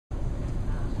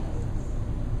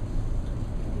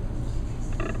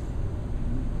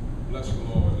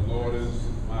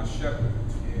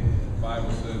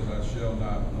shall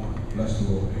not want. Bless the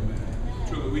Lord. Amen.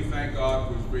 Truly, we thank God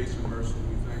for his grace and mercy.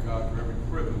 We thank God for every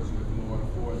privilege that the Lord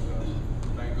affords us.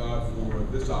 Thank God for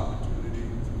this opportunity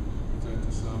to present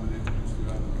to some and introduce to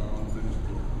others our own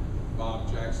minister, Bob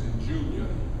Jackson Jr.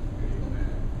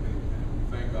 Amen. Amen. We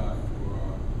thank God for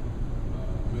our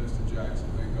Minister Jackson.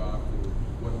 Thank God for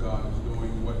what God is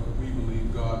doing, what we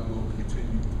believe God will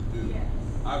continue to do. Yes.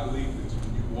 I believe this.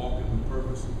 When you walk in the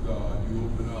purpose of God, you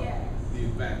open up the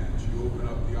advantage, you open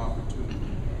up the opportunity,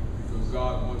 because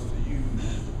God wants to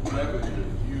use whoever it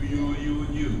is, you,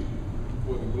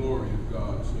 for the glory of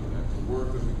God, so that the work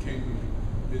of the kingdom,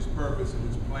 his purpose and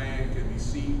his plan can be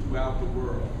seen throughout the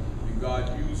world. And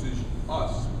God uses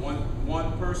us,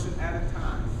 one person at a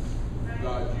time.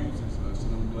 God uses us,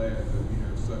 and I'm glad that we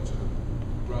have such a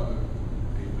brother,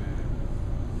 amen,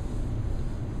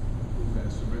 who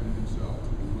has surrendered himself to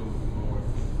the will of the Lord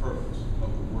for the purpose of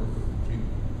the work of the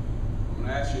kingdom. I'm going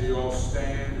to ask you to all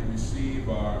stand and receive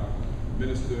our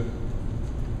minister,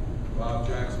 Bob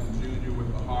Jackson Jr.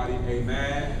 with a hearty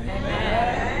amen.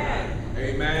 Amen. Amen.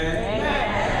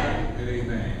 Amen. And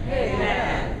amen.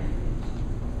 Amen.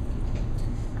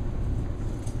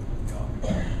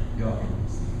 Y'all can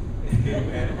receive.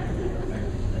 Amen.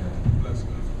 Bless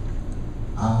God.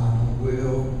 I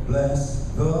will bless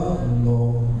the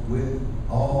Lord with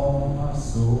all my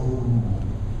soul.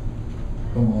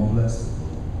 Come on, bless the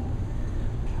Lord.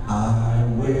 I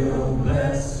will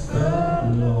bless the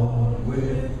Lord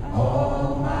with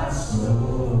all my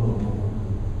soul.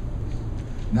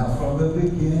 Now from the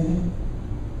beginning,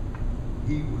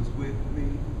 he was with me,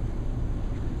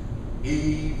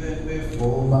 even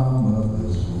before my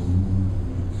mother's womb.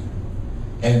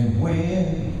 And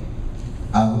when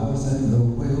I was in the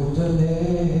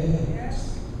wilderness,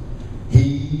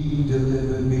 he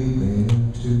delivered me there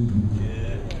too.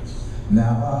 Yes.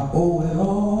 Now I owe it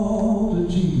all to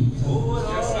Jesus.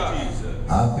 Yes, sir.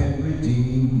 I've been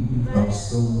redeemed from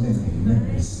so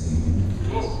many sins.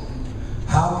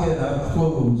 How can I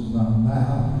close my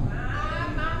mouth?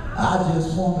 I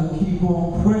just want to keep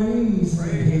on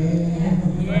praising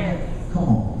him. Yes. Come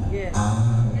on. Yes.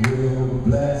 I will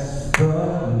bless the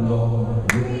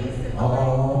Lord with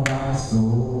all my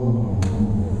soul.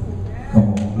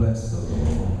 Come on, bless the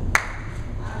Lord.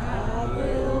 I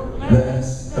will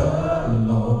bless the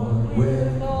Lord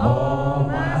with all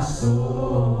my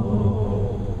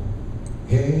soul.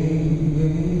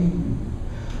 Hey,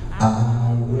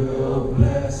 I will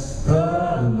bless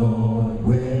the Lord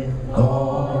with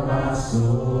all my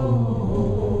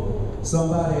soul.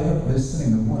 Somebody help me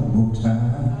sing it one more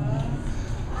time.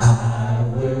 I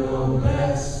will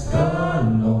bless the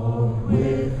Lord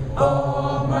with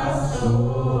all my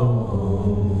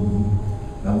soul.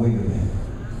 Now wait a minute.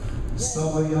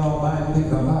 Some of y'all might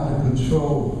think I'm out of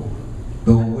control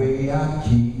the way I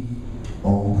keep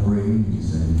on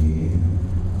praising him.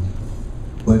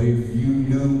 But if you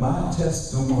knew my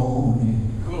testimony,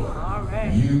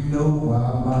 you know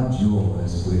why my joy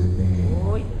is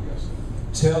within.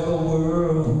 Tell the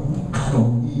world I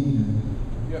don't need them.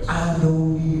 I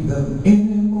don't need them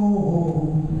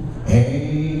anymore.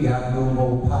 Ain't got no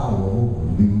more power over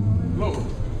me.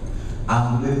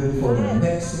 I'm living for the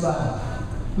next life,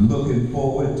 looking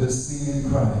forward to seeing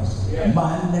Christ.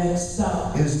 My next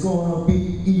stop is gonna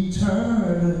be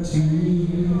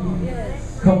eternity.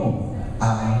 Come on.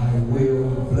 I will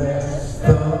bless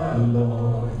the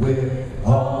Lord with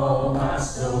all my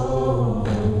soul.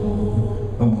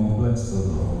 Come on, bless the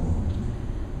Lord.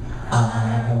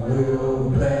 I will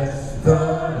bless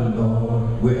the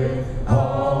Lord with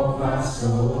all my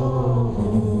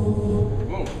soul.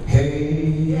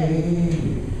 Hey,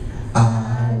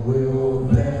 I will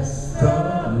bless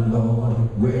the Lord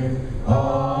with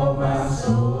all my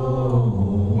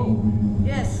soul.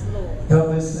 Yes, Lord. Help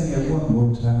me sing it one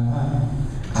more time.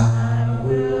 I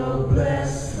will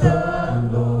bless the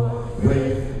Lord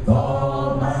with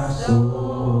all my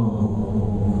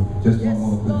soul. Just one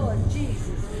more thing. Lord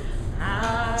Jesus.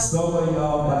 Some of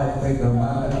y'all might think I'm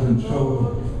out of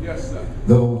control. Yes, sir.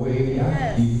 The way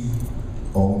I keep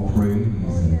on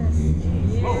praising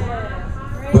him.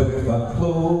 But if I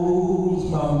close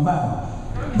my mouth,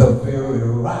 the very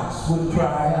rocks would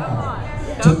cry out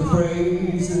to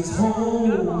praise his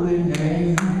holy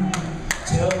name.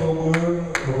 Tell the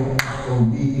world I don't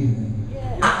need him.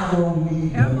 I don't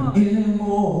need him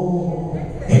anymore.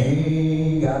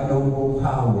 Ain't got no more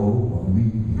power over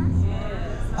me.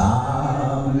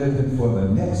 I'm living for the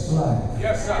next life.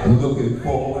 Yes, sir. Looking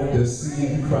forward to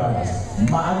seeing Christ.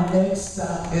 My next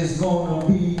stop is gonna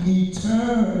be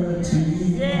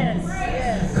eternity.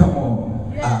 Yes. Come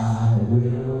on. Yes. I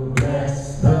will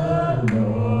bless the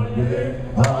Lord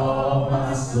with all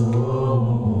my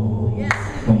soul.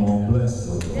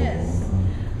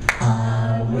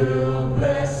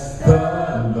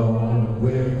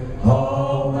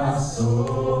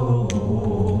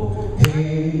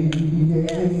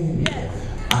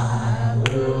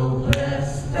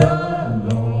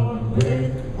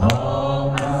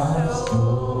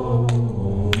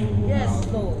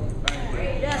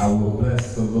 I will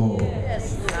bless the Lord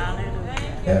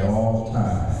at all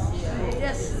times.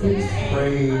 His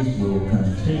praise will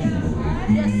continually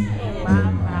be in my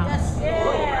mouth.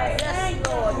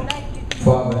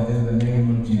 Father, in the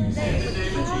name of Jesus,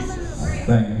 I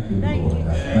thank you, Lord. I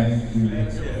thank you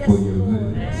for your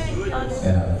goodness,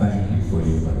 and I thank you for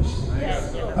your mercy.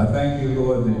 I thank you,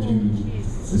 Lord, that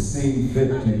you see fit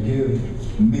to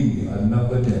give me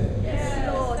another day.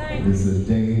 It is a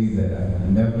day that I've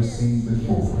never seen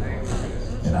before.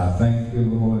 And I thank you,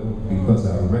 Lord, because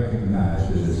I recognize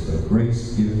that it's a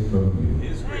grace gift from you.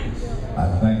 I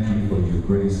thank you for your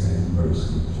grace and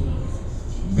mercy.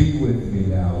 Be with me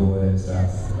now, Lord, as I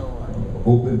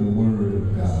open the Word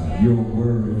of God, your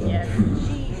Word of truth,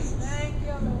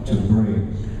 to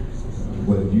bring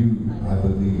what you, I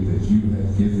believe, that you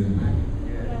have given me.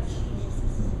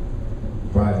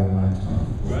 Bridle my tongue.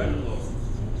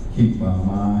 Keep my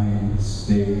mind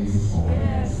stayed on you.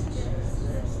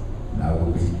 And I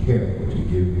will be careful to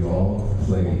give you all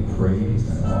the praise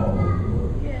and all the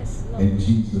glory. In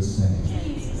Jesus' name,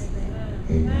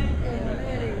 amen.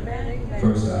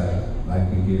 First, I'd like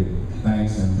to give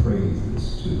thanks and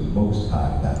praises to the Most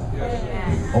High God,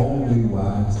 the only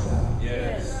wise God.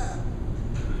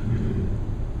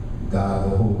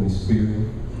 God, the Holy Spirit,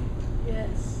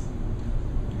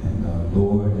 and our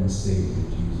Lord and Savior,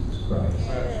 Jesus Christ.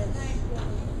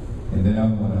 And then I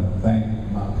want to thank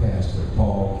my pastor,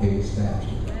 Paul K.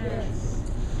 Statcher.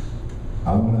 I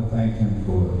want to thank him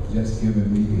for just giving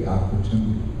me the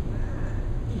opportunity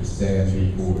to stand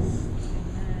before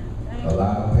you. A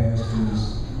lot of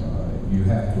pastors, you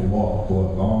have to walk for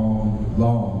a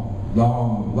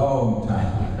long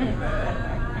time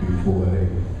before they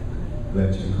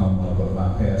let you come up. But my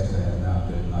pastor has not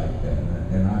been like that,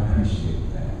 and I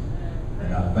appreciate that.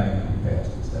 And I thank you,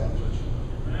 Pastor Statcher.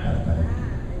 I thank you.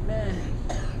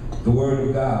 The Word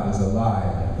of God is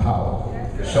alive and powerful,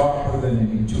 sharper than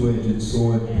any two-edged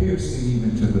sword, piercing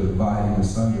even to the dividing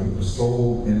asunder of the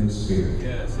soul and the spirit,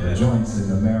 the joints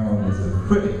and the marrow, and is a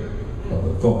critic of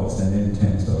the thoughts and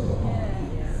intents of the heart.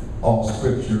 All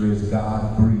Scripture is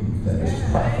God-breathed and is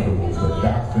profitable for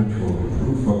doctrine, for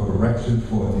reproof, for correction,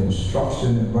 for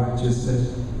instruction in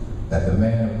righteousness, that the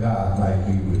man of God might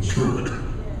be mature,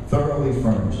 thoroughly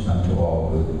furnished unto all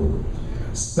good works.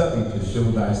 Study to show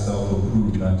thyself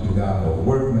approved unto God, a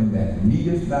workman that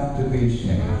needeth not to be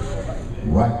ashamed,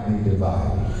 rightly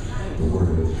dividing the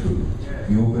word of truth.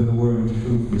 You open the word of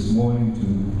truth this morning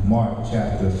to Mark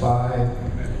chapter 5,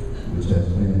 which has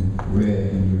been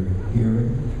read in your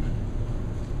hearing.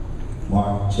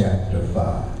 Mark chapter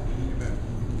 5.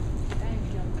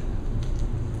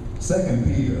 2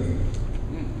 Peter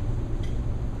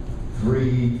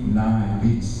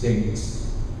 3:9b states,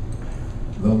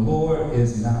 the Lord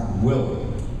is not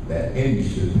willing that any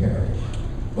should perish,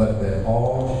 but that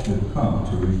all should come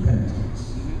to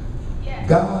repentance.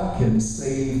 God can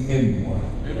save anyone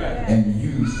and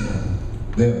use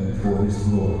them for his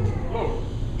glory.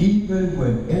 Even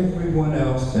when everyone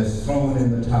else has thrown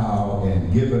in the towel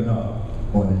and given up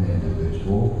on an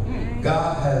individual,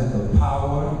 God has the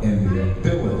power and the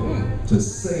ability to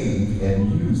save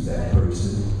and use that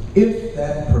person if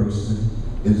that person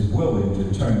is willing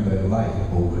to turn their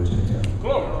life over to him.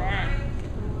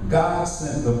 God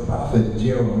sent the prophet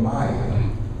Jeremiah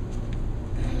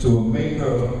to a maker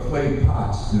of clay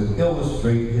pots to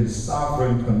illustrate his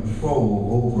sovereign control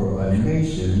over a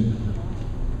nation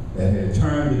that had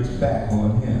turned its back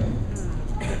on him.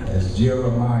 As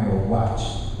Jeremiah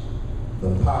watched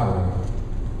the potter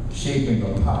shaping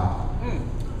a pot,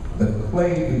 the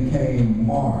clay became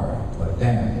marred or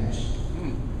damaged.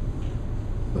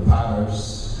 The potter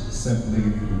simply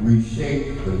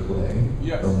reshaped the clay,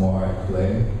 the marred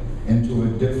clay, into a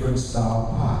different style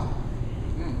pot.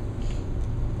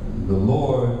 The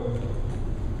Lord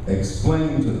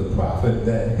explained to the prophet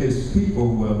that his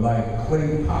people were like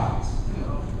clay pots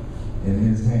in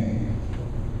his hand,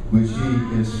 which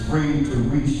he is free to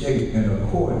reshape in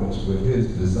accordance with his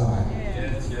desire.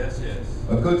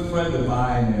 A good friend of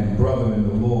mine and brother in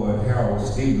the Lord, Harold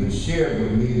Stevens, shared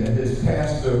with me that his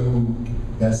pastor, who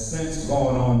has since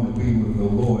gone on to be with the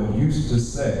Lord, used to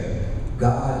say,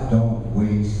 God don't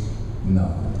waste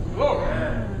nothing.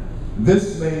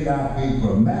 This may not be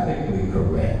grammatically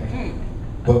correct,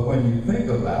 but when you think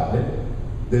about it,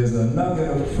 there's a nugget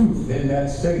of truth in that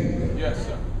statement.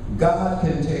 God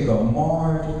can take a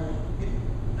marred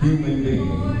human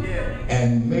being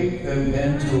and make them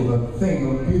into a thing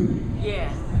of beauty.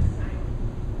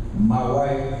 My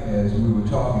wife, as we were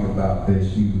talking about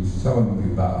this, she was telling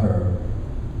me about her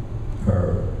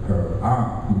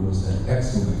aunt, who was an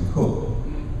excellent cook,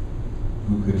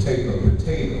 who could take a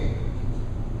potato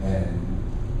and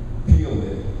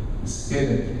skin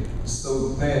it so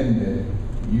thin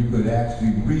that you could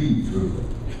actually read through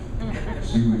it.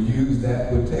 She would use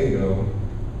that potato,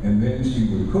 and then she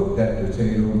would cook that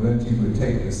potato, and then she would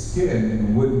take the skin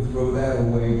and wouldn't throw that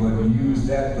away, but use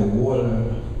that to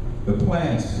water the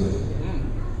plants with.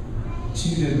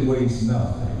 She didn't waste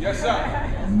nothing. Yes,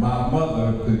 sir. My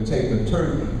mother could take a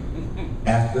turkey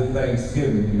after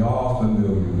Thanksgiving. You're all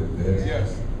familiar with this.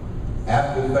 Yes.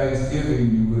 After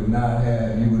Thanksgiving, you would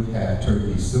have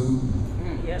turkey soup,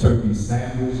 turkey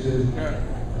sandwiches,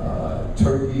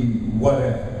 turkey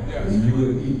whatever. Yes. You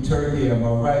would eat turkey, am I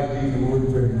right? You would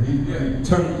eat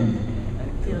turkey,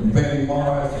 Benny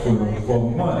Mars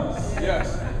for months.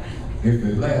 Yes. If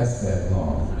it lasts that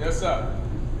long. Yes, sir.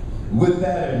 With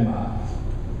that in mind,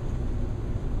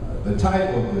 the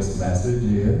title of this message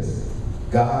is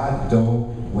God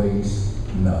Don't Waste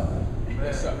Nothing.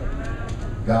 Yes, sir.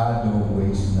 God don't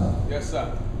waste nothing. Yes,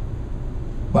 sir.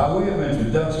 By way of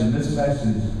introduction, this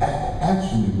message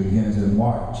actually begins in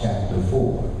Mark chapter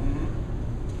 4.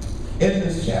 In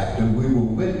this chapter, we will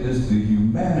witness the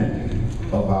humanity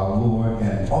of our Lord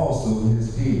and also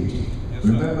his deity. Yes,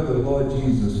 sir. Remember, the Lord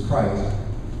Jesus Christ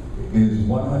is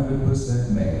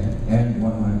 100% man and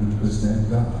 100%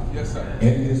 God. Yes, sir.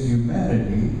 In his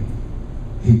humanity,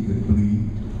 he could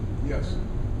bleed. Yes.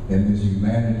 In his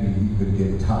humanity, he could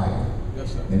get tired.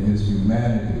 Yes, sir. In his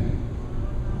humanity,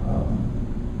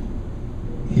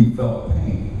 he felt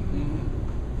pain.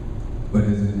 But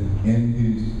in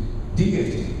his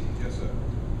deity, Yes, sir.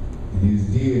 in his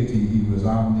deity, he was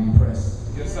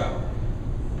omnipresent. Yes, sir.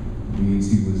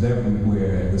 Means he was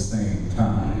everywhere at the same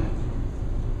time.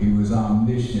 He was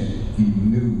omniscient. He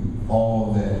knew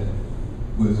all that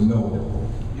was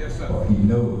knowable. Yes, sir. Or he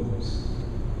knows.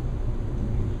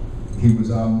 He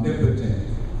was omnipotent.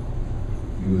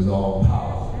 He was all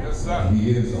powerful. Yes, sir.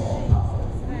 He is all powerful.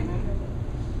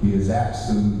 He is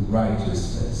absolute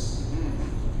righteousness.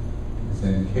 He's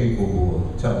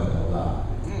incapable of telling a lie.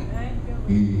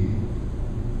 He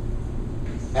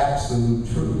is absolute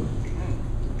truth.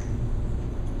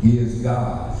 He is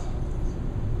God.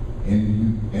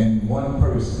 In one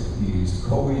person, he is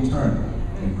co-eternal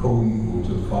and co-equal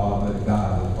to Father,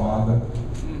 God the Father,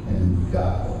 and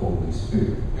God the Holy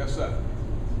Spirit. Yes, sir.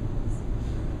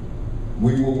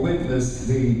 We will witness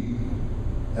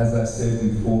as I said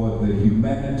before, the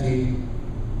humanity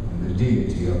and the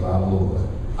deity of our Lord.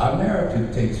 Our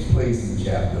narrative takes place in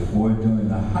chapter 4 during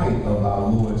the height of our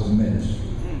Lord's ministry.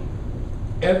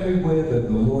 Everywhere that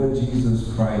the Lord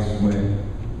Jesus Christ went,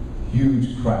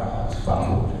 huge crowds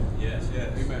followed him. Yes,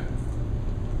 yes. Amen.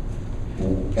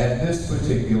 At this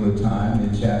particular time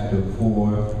in chapter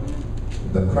 4,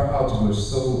 the crowds were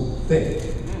so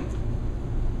thick,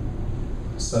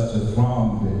 such a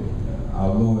throng that our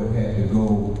Lord had to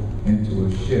go into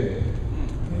a ship,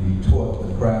 and he taught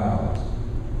the crowds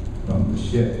from the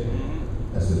ship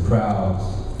as the crowds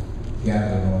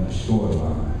gathered on the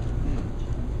shoreline.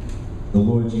 The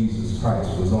Lord Jesus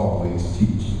Christ was always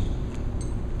teaching.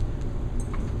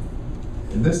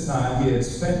 And this time he had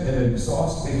spent an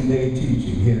exhausting day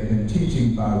teaching. He had been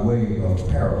teaching by way of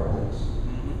parables.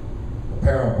 A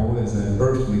parable is an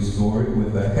earthly story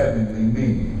with a heavenly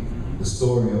meaning. The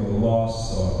story of the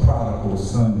lost or prodigal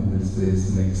son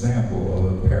is an example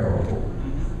of a parable.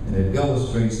 And it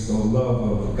illustrates the love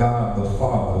of God the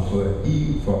Father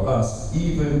for us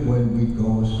even when we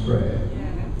go astray.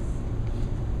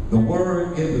 The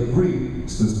word in the Greek,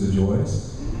 Sister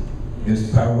Joyce,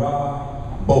 is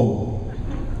parabole.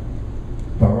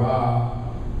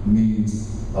 Para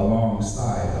means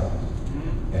alongside of,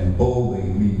 and bole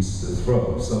means to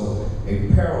throw. So a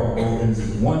parable is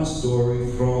one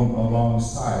story thrown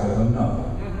alongside of another.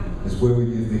 It's where we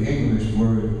get the English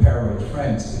word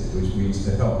paratransit, which means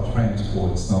to help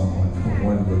transport someone from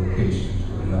one location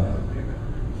to another.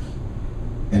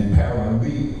 And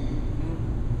paralegal,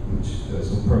 which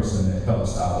is a person that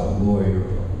helps out, a lawyer,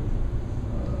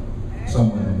 or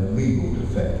someone in the legal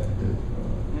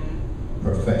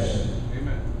profession.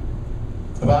 Amen.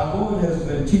 But our Lord has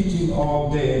been teaching all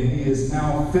day, and he is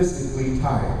now physically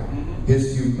tired.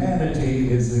 His humanity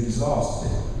is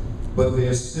exhausted, but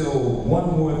there's still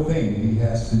one more thing he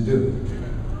has to do.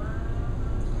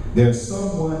 There's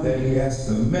someone that he has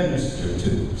to minister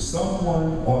to,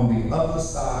 someone on the other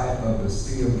side of the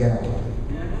Sea of Galilee,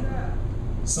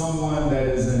 someone that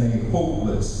is in a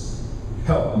hopeless,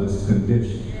 helpless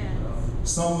condition.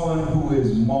 Someone who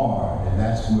is marred, and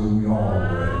that's where we all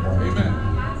were at one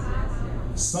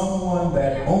time. Someone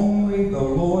that only the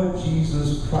Lord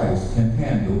Jesus Christ can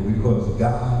handle, because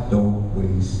God don't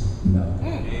waste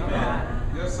nothing. Amen.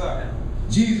 Yes, sir.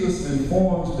 Jesus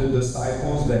informs the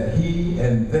disciples that he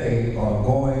and they are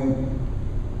going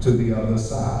to the other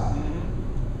side.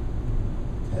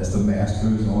 As the master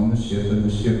is on the ship and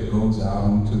the ship goes out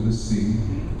onto the sea,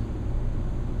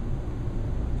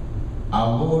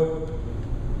 our Lord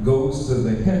goes to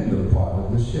the hinder part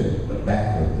of the ship, the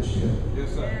back of the ship,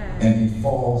 Yes, sir. and he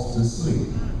falls to sleep,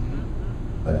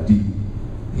 a deep,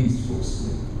 peaceful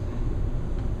sleep.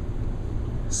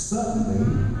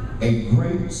 Suddenly, a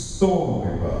great storm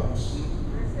erupts,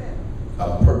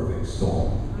 a perfect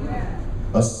storm.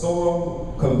 A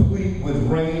storm complete with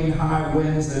rain, high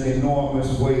winds, and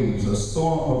enormous waves. A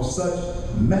storm of such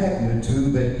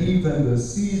magnitude that even the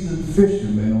seasoned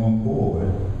fishermen on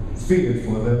board feared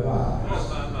for their lives.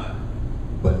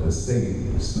 But the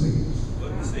Savior sleeps.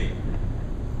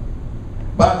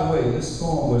 By the way, this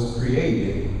storm was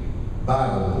created by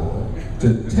the Lord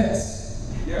to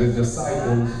test the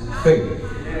disciples' faith.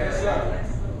 Yes, sir.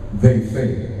 They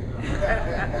failed.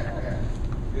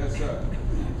 Yes, sir.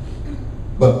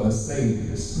 But the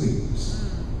Savior sleeps.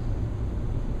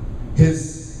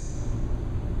 His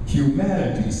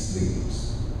humanity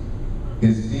sleeps.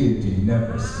 His deity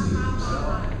never sleeps.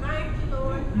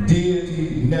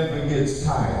 Deity never gets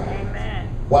tired. Amen.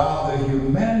 While the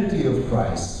humanity of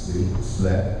Christ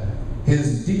slept,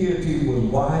 his deity was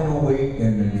wide awake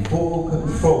and in full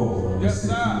control of the Yes, sir.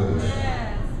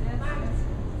 situation.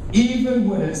 Even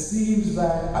when it seems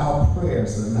like our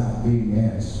prayers are not being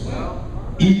answered,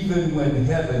 even when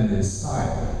heaven is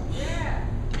silent,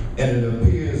 and it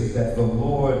appears that the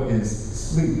Lord is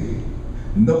sleeping.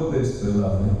 Know this,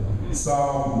 beloved.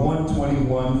 Psalm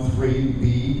 121,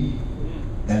 3b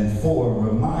and 4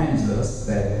 reminds us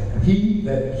that he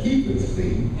that keepeth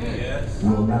thee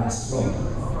will not slumber.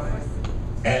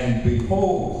 And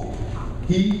behold,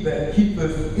 he that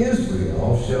keepeth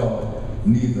Israel shall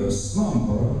neither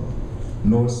slumber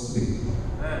nor sleep.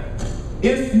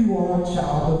 If you are a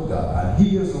child of God,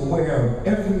 he is aware of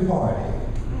every heartache,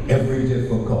 every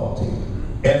difficulty,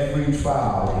 every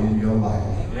trial in your life.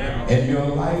 And your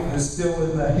life is still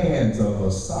in the hands of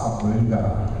a sovereign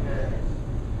God.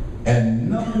 And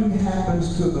nothing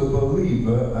happens to the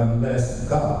believer unless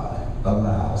God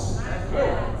allows it.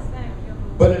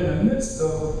 But in the midst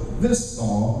of this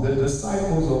storm, the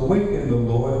disciples awaken the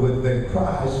Lord with their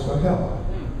cries for help.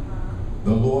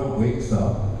 The Lord wakes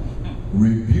up,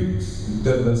 rebukes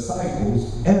the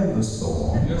disciples and the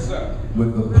storm Yes, sir.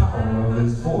 with the power of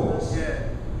his voice.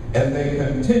 And they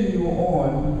continue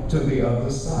on to the other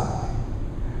side.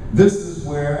 This is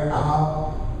where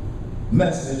our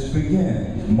message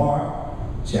begins. Mark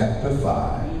chapter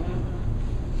 5,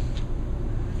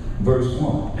 verse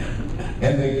 1.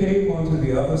 And they came unto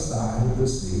the other side of the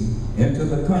sea, into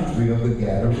the country of the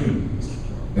Gadarenes.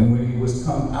 And when he was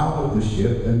come out of the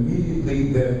ship,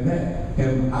 immediately there met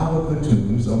him out of the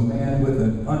tombs a man with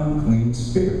an unclean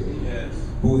spirit,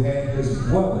 who had his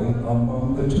dwelling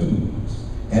among the tombs.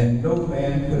 And no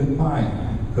man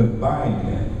could bind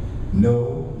him,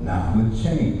 no, not with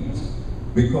chains,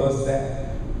 because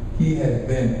that he had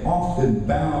been often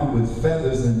bound with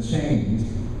feathers and chains.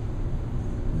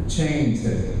 The chains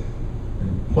had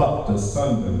been plucked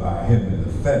asunder by him, and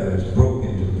the fetters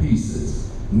broken to pieces.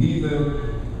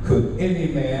 Neither could any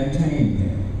man tame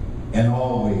him, and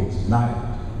always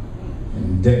night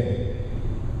and day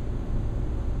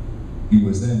he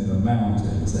was in the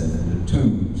mountains and in the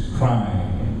tombs,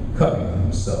 crying and cutting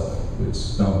himself with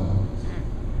stones.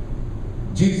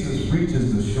 Jesus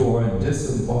reaches the shore and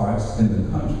disembarks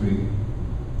in the country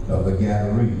of the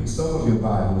Gadarenes. Some of your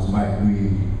Bibles might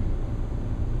read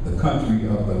the country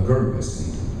of the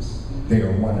Gergesenes. They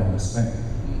are one and the same.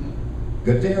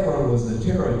 Gadara was a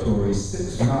territory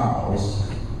 6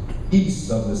 miles east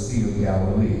of the Sea of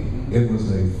Galilee. It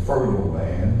was a fertile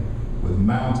land with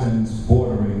mountains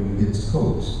bordering its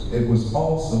coast. It was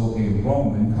also a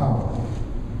Roman colony.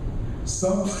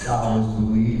 Some scholars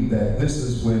believe that this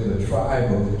is where the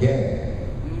tribe of Gad,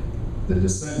 the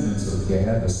descendants of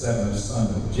Gad, the 7th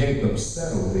son of Jacob,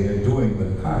 settled there during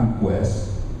the conquest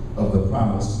of the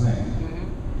Promised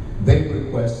Land. They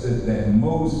requested that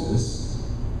Moses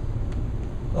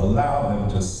allow them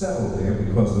to settle there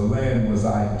because the land was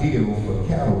ideal for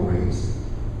cattle raising.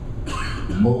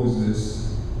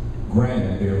 Moses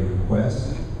granted their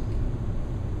request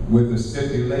with the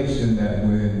stipulation that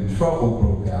when trouble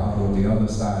broke out on the other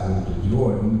side of the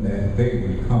Jordan, that they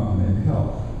would come and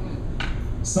help.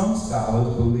 Some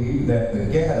scholars believe that the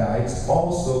Gadites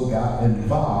also got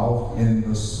involved in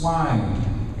the swine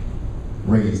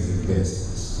raising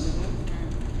business.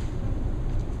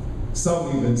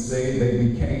 Some even say they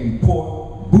became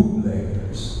pork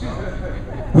bootleggers,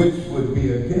 which would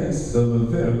be against the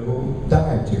Levitical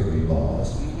dietary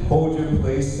laws. Hold your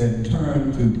place and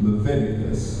turn to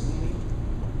Leviticus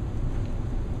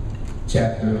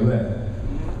chapter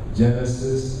 11.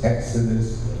 Genesis,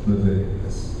 Exodus,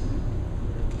 Leviticus.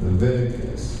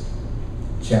 Leviticus,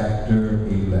 chapter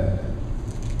 11.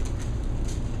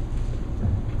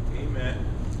 Amen.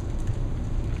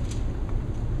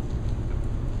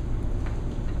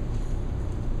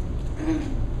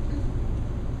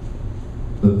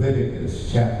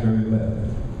 Leviticus, chapter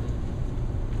 11,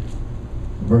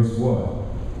 verse 1.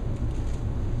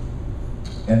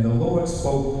 And the Lord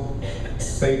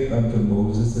spake unto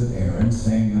Moses and Aaron,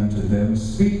 saying unto them,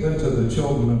 Speak unto the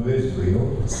children of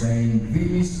Israel, saying,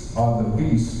 These are the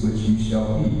beasts which ye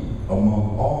shall eat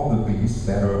among all the beasts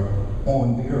that are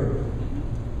on the earth.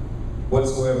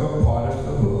 Whatsoever parteth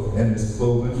the hoof, and is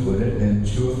cloven-footed, and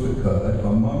cheweth the cud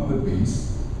among the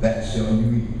beasts, that shall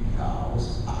you eat: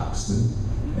 cows, oxen,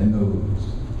 and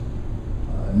those.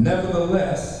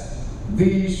 Nevertheless,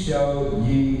 these shall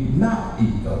ye not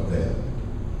eat of them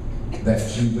that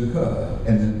chew the cud,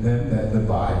 and them that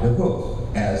divide the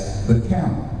hoof, as the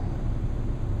camel.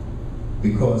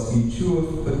 Because he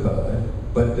cheweth the cud,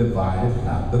 but divideth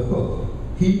not the hoof,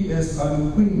 he is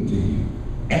unclean to you.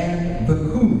 And the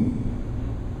coonie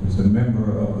is a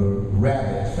member of the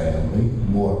rabbit family,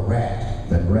 more rat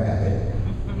than rabbit,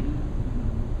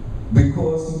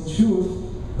 because he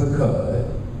cheweth the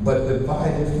cud, but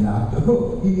divideth not the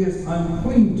hoof, he is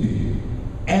unclean to you.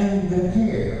 And the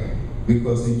hare,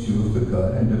 because he cheweth the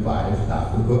cud and divideth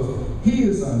not the hoof, he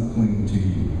is unclean to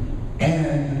you.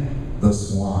 And the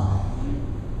swine,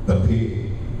 the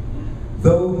pig,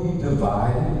 though he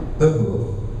divided the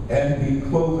hoof and be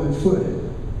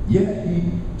cloven-footed, yet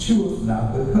he cheweth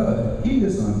not the cud, he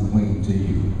is unclean to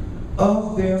you.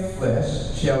 Of their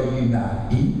flesh shall ye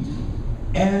not eat,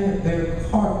 and their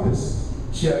carcass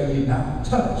shall ye not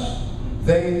touch.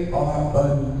 They are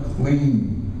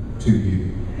unclean to you.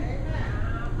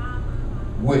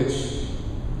 Which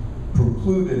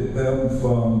precluded them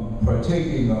from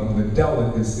partaking of the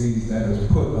delicacies that has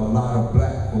put a lot of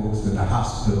black folks in the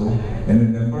hospital in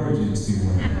an emergency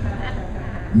room.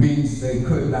 Means they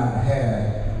could not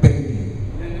have bacon,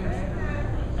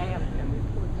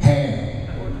 ham,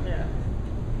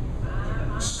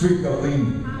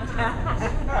 stricoline,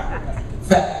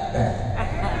 fat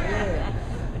back,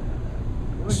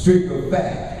 streak of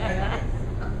fat,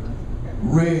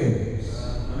 ribs,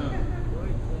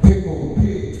 pickled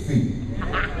pig feet,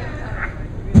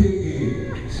 pig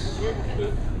ears,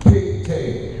 pig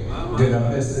tail. Did I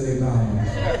miss anybody?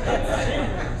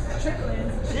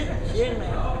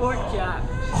 Pork chops.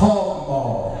 Hog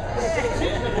maw.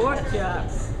 Pork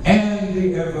chops. And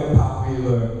the ever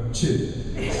popular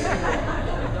chicken.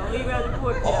 Don't leave out the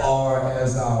pork chops. Or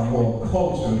as our more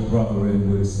cultured brethren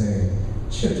would say,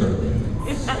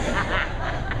 chitterlings.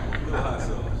 No hot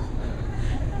sauce.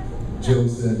 Joe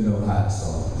said no hot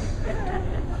sauce.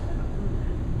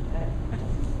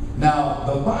 Now,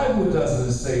 the Bible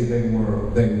doesn't say they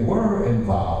were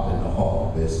involved in the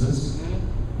hog business,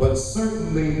 but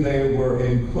certainly they were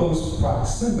in close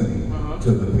proximity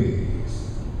to the pigs.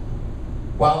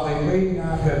 While they may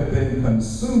not have been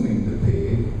consuming the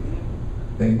pig,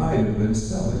 they might have been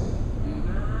selling it.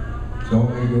 It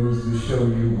only goes to show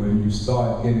you when you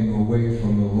start getting away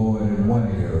from the Lord in one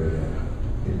area,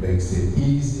 it makes it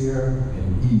easier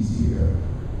and easier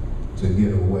to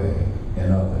get away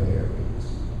in other areas.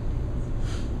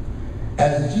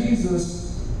 As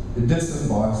Jesus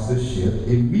disembarks the ship,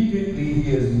 immediately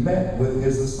he is met with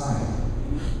his assignment,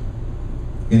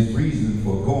 his reason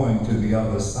for going to the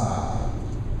other side.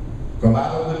 From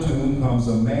out of the tomb comes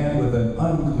a man with an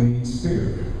unclean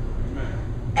spirit.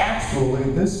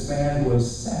 Actually, this man was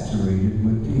saturated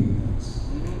with demons.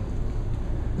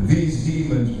 These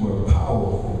demons were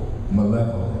powerful,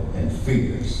 malevolent, and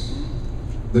fierce.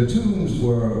 The tombs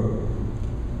were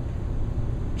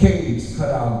caves cut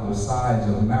out of the sides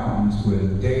of mountains where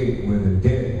the dead were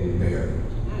buried.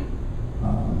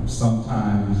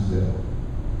 Sometimes the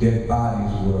dead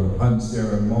bodies were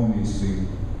unceremoniously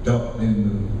dumped in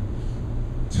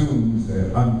the tombs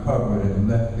and uncovered and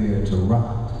left there to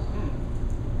rot.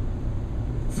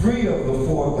 3 of the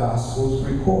 4 Gospels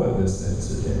record this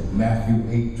incident: Matthew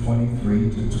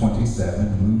 8:23 to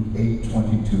 27, Luke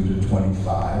 8:22 to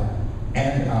 25,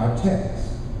 and our text.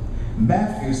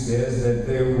 Matthew says that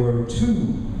there were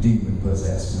 2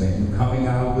 demon-possessed men coming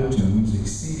out of the tombs,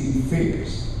 exceeding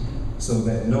fierce, so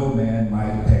that no man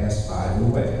might pass by the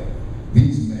way.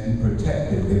 These men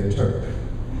protected their turf.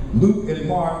 Luke and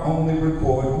Mark only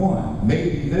record 1.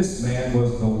 Maybe this man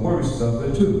was the worst of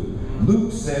the 2.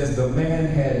 Luke says the man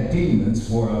had demons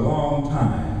for a long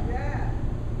time,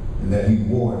 and that he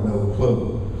wore no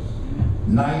clothes.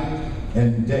 Night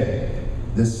and day,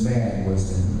 this man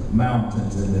was in the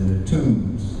mountains and in the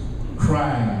tombs,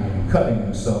 crying and cutting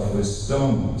himself with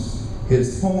stones.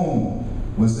 His home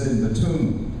was in the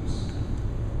tombs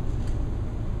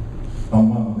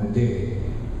among the dead.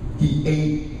 He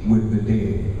ate with the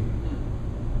dead.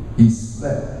 He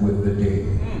slept with the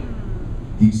dead.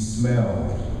 He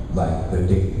smelled like the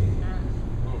dead.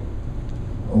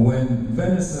 When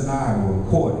Venice and I were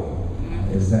courting,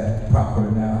 is that proper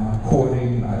now?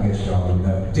 Courting, I guess y'all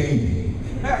remember, dating.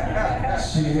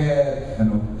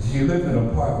 She lived in an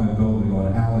apartment building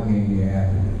on Allegheny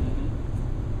Avenue.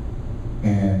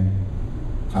 And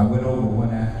I went over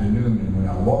one afternoon, and when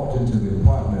I walked into the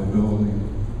apartment building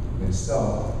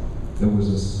itself, there was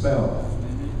a smell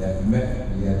that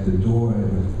met me at the door,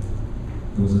 and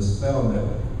there was a smell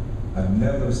that I've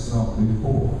never smelled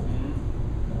before.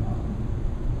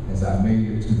 As I made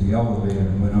it to the elevator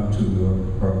and went up to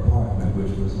her apartment,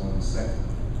 which was on the second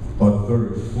or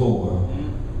third floor,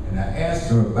 and I asked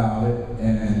her about it,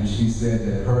 and she said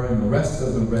that her and the rest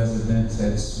of the residents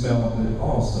had smelled it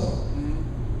also.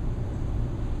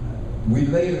 We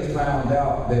later found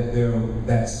out that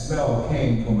that smell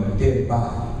came from a dead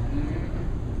body.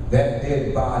 That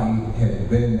dead body had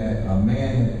been that a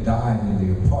man had died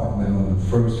in the apartment on the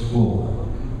first floor.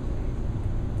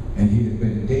 And he had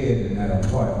been dead in that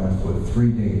apartment for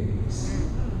 3 days.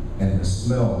 And the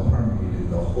smell permeated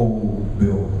the whole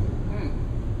building.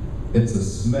 It's a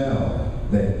smell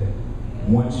that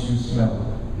once you smell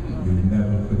it, you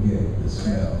never forget the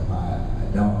smell.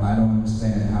 I don't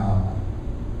understand how.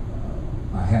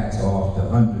 My hats are off to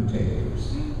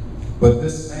undertakers. But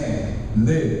this man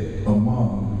lived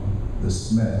among the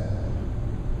smell.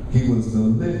 He was the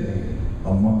living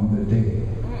among the dead.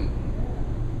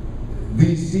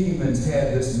 These demons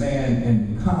had this man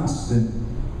in constant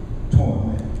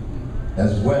torment,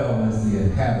 as well as the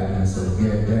inhabitants of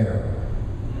Gadara.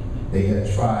 They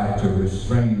had tried to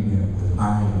restrain him with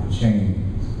iron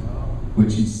chains,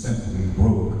 which he simply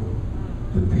broke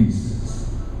to pieces.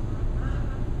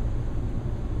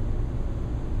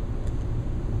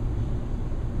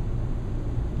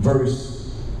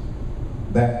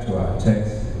 Back to our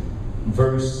text,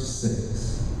 verse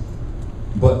 6.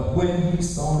 But when he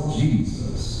saw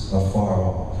Jesus afar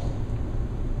off,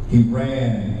 he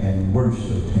ran and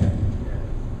worshiped him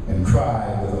and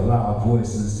cried with a loud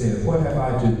voice and said, What have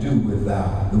I to do with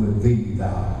thee,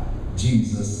 thou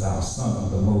Jesus, thou Son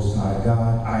of the Most High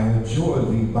God? I adjure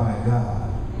thee by God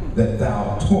that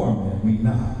thou torment me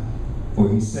not. For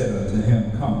he said unto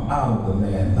him, Come out of the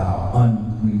man, thou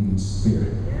unclean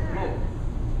spirit.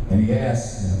 And he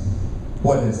asked him,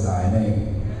 What is thy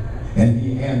name? And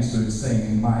he answered,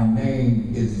 saying, My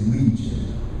name is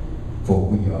Legion, for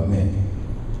we are many.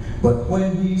 But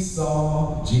when he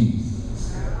saw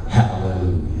Jesus,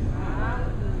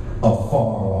 hallelujah,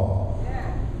 afar off.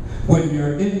 When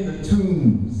you're in the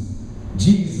tombs,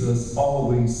 Jesus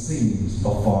always seems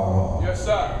afar off. Yes,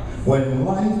 sir. When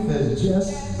life has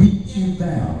just beat you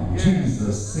down,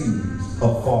 Jesus seems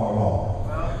afar off.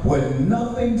 When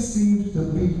nothing seems to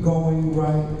be going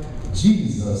right,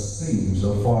 Jesus seems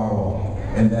afar off.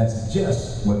 And that's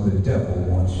just what the devil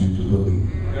wants you to believe.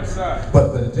 Yes, sir.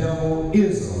 But the devil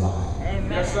is a lie.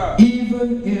 Amen. Yes, sir.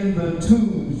 Even in the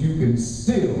tombs, you can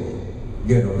still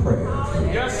get a prayer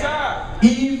through. Yes, sir.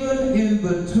 Even in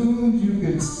the tombs, you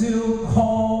can still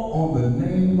call on the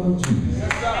name of Jesus.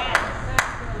 Yes, sir.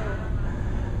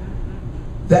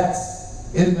 That's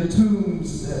in the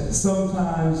tombs,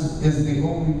 sometimes is the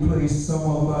only place some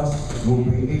of us will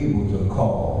be able to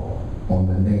call on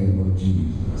the name of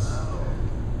Jesus.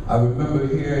 I remember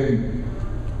hearing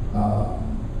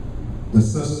the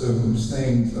sister who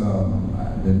sings,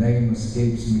 the name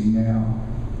escapes me now.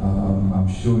 I'm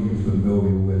sure you're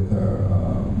familiar with her.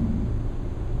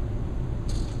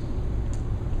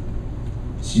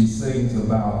 She sings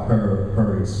about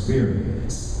her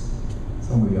experience.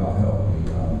 Some of y'all help me.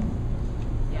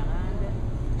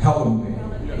 Helen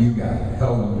Bell, you got it,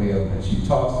 Helen Bell, and she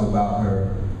talks about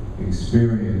her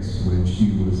experience when she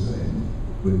was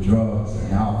with drugs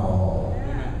and alcohol.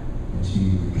 And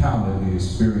she recounted the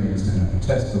experience in her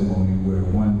testimony where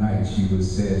one night she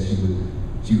said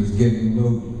she was getting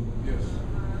loaded. Yes.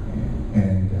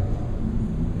 And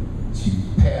she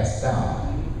passed out.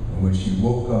 And when she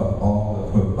woke up, all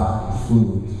of her body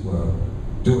fluids were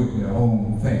doing their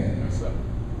own thing. Yes, sir.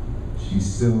 She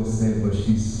still said, but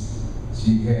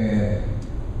she had,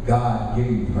 God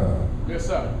gave her Yes,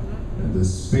 sir. the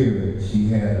Spirit. She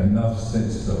had enough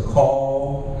sense to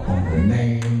call on the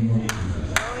name of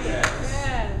Jesus.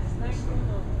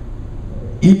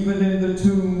 Even in the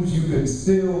tombs, you can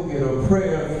still get a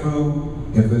prayer through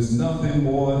if it's nothing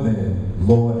more than,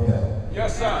 Lord help.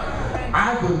 Yes, sir.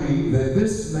 I believe that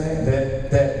this man,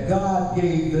 that God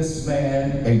gave this this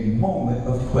man a moment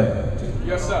of clarity.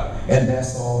 Yes, sir. And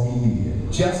that's all he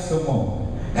needed. Just a moment.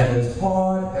 And as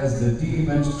hard as the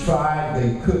demons tried,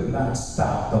 they could not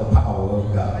stop the power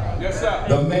of God. Yes, sir.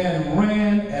 The man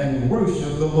ran and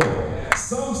worshiped the Lord.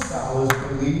 Some scholars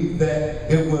believe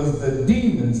that it was the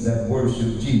demons that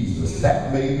worshiped Jesus.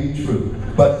 That may be true.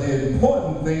 But the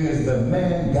important thing is the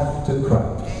man got to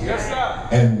Christ. Yes, sir.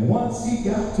 And once he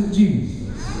got to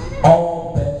Jesus,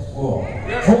 all bets were off.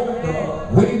 Yes, Hold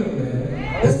up, wait a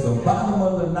minute. It's the bottom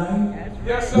of the night.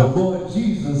 Yes, The sir. Lord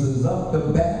Jesus is up the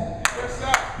bat. Yes,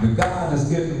 sir. The God is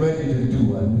getting ready to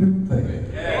do a new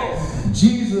thing. Yes.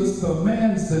 Jesus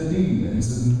commands the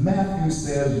demons, and Matthew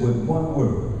says with one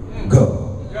word,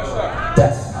 go. Yes, sir.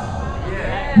 That's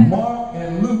power. Mark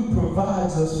and Luke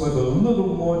provides us with a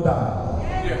little more dialogue.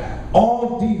 Yeah.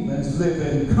 All demons live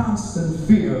in constant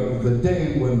fear of the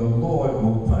day when the Lord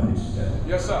will punish them.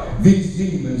 Yes, sir. These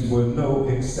demons were no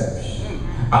exception.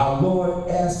 Our Lord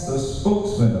asked the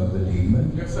spokesman of the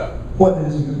demon, Yes, sir. what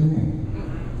is your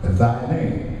name? Thy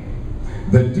name.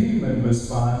 The demon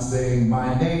responds saying,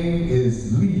 my name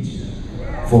is Legion,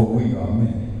 for we are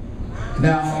many.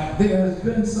 Now, there has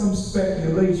been some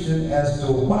speculation as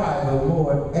to why the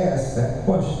Lord asked that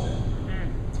question.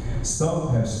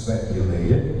 Some have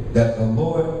speculated that the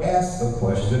Lord asked the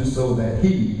question so that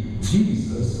he,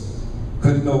 Jesus,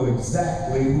 could know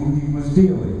exactly who he was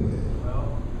dealing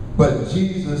with. But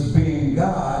Jesus, being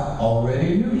God,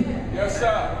 already knew. Yes,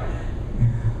 sir.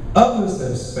 Others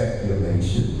have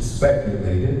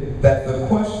speculated that the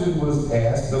question was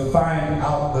asked to find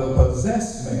out the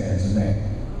possessed man's name.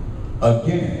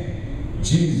 Again,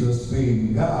 Jesus,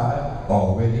 being God,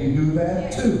 already knew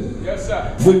that too. Yes,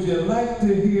 sir. Would you like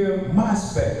to hear my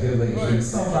speculation?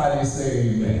 Somebody say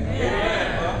amen.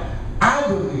 Amen. I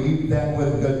believe that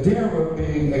with Gadara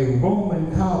being a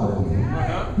Roman colony,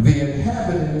 the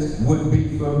inhabitants would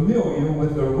be familiar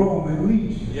with the Roman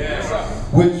legion, Yes, sir.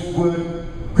 which could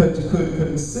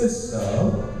consist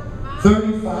of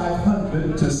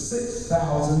 3,500 to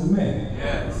 6,000 men.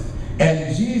 Yes.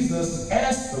 And Jesus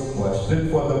asked the question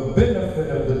for the benefit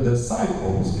of the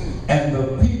disciples and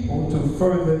the people to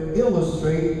further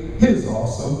illustrate his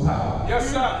awesome power.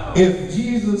 Yes, sir. If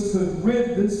Jesus could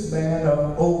rid this man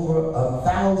of over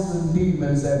 1,000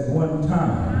 demons at one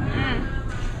time,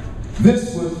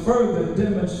 this would further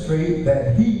demonstrate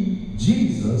that he,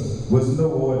 Jesus, was no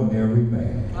ordinary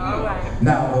man. All right.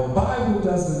 Now, the Bible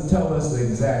doesn't tell us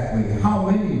exactly how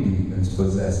many demons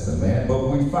possessed the man, but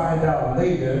we find out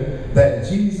later that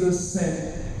Jesus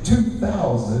sent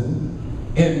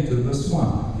 2,000 into the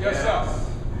swine. Yes, sir.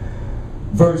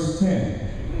 Verse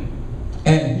 10,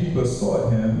 and he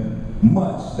besought him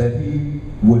much that he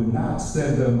would not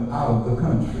send them out of the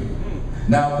country.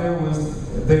 Now there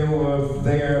were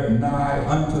there nigh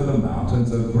unto the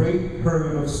mountains a great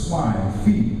herd of swine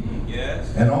feeding.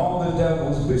 Yes. And all the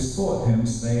devils besought him,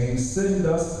 saying, send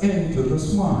us into the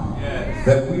swine, Yes.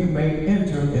 that we may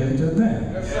enter into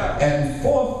them. Yes, sir. And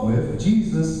forthwith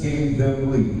Jesus gave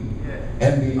them leave.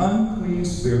 And the unclean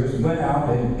spirits went out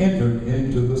and entered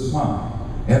into the swine.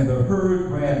 And the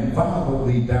herd ran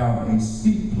violently down a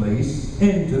steep place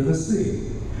into the sea.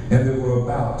 And there were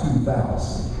about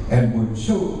 2,000, and were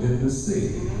choked in the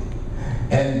sea.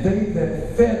 And they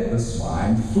that fed the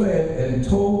swine fled and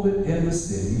told it in the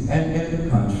city and in the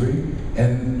country,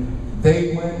 and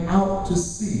they went out to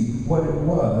see what it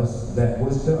was that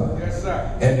was done. Yes,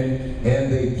 sir.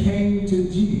 And they came to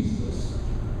Jesus,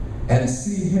 and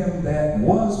see him that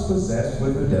was possessed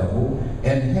with the devil,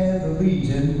 and had the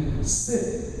legion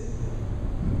sit,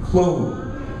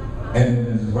 clothed, and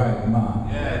in his right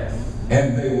mind. Yes.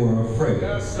 And they were afraid.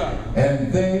 Yes, sir.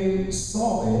 And they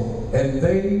saw it, and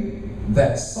they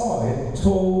that saw it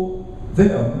told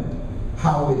them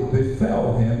how it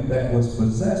befell him that was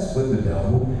possessed with the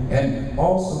devil, and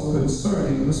also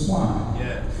concerning the swine.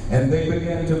 Yes. And they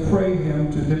began to pray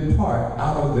him to depart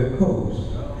out of their coast.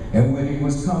 And when he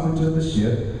was coming to the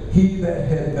ship, he that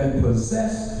had been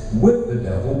possessed with the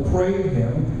devil prayed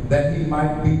him that he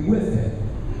might be with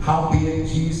him. Howbeit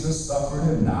Jesus suffered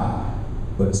him not,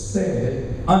 but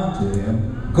said unto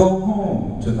him, go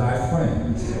home to thy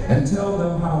friends, and tell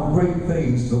them how great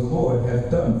things the Lord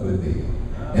hath done for thee,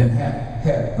 and hath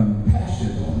had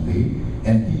compassion on thee.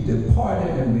 And he departed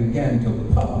and began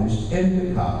to publish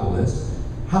in Decapolis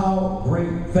how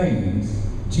great things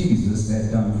Jesus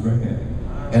had done for him.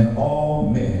 And all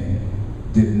men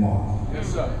did marvel.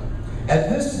 Yes, sir. At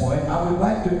this point, I would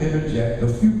like to interject a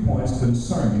few points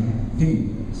concerning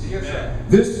demons. Yes, sir.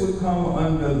 This would come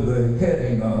under the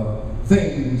heading of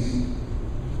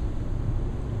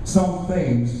some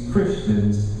things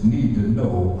Christians need to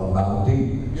know about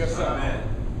demons. Yes, sir. Amen.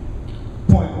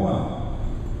 Point one,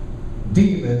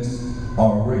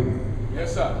 are real.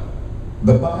 Yes, sir.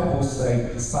 The Bible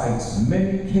cites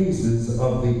many cases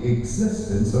of the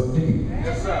existence of demons.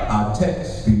 Yes, sir. Our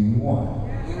text being one.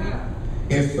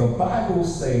 Mm-hmm. If the Bible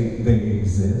say they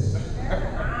exist,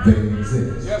 they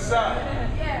exist. Yes,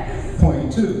 sir.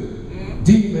 Point two,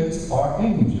 demons are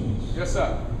angels, Yes,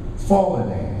 sir.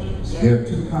 fallen angels. There are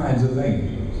two kinds of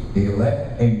angels. The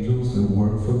elect angels who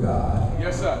work for God,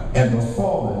 Yes, sir. and the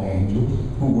fallen angels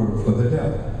who work for the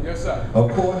devil. Yes, sir.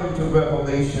 According to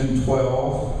Revelation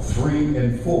 12:3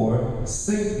 and 4,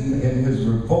 Satan in his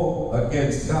revolt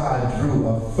against God drew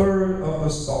a third of the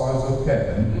stars of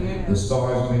heaven, the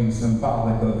stars being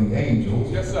symbolic of the angels,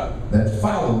 Yes, sir. that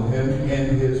followed him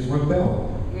in his rebellion.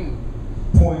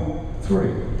 Mm. Point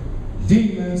 3,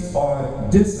 demons are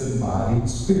disembodied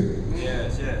spirits.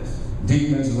 Yes, yes.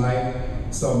 Demons, like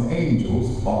some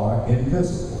angels, are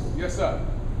invisible. Yes, sir.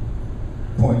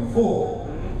 Point 4,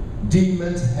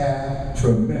 demons have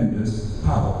tremendous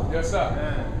power, Yes,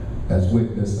 sir. as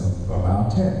witnessed from our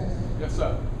text. Yes,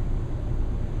 sir.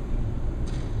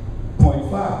 Point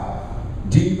 5,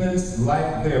 demons,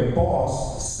 like their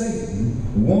boss,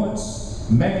 Satan, wants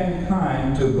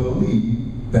mankind to believe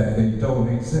that they don't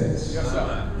exist. Yes,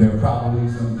 sir. There are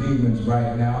probably some demons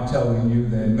right now telling you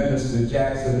that Minister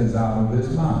Jackson is out of his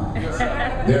mind. Yes,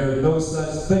 sir. There are no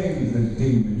such things as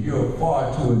demons. You're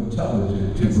far too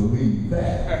intelligent to believe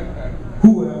that.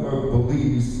 Whoever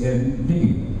believes in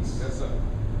demons. Yes, sir.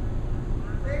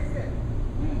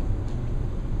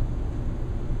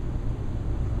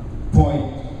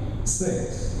 Point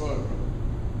 6, Good.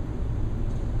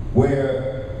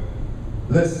 where,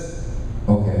 listen,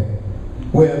 okay,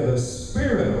 where the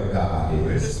Spirit of God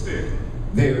Where's the is, Spirit?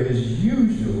 there is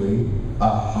usually a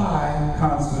high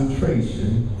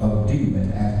concentration of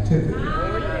demon activity.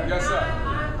 Yes,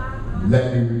 sir.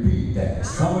 Let me repeat that.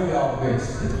 Some of y'all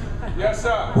mixed it. Yes,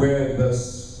 sir. Where the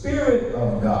Spirit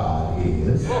of God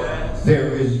is,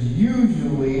 there is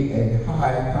usually a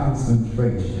high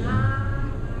concentration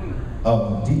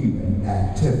of demon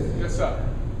activity. Yes, sir.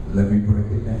 Let me break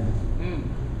it down. Mm.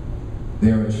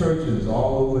 There are churches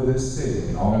all over this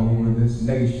city, all over this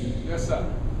nation, Yes, sir.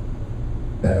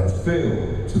 that are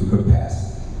filled to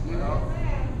capacity.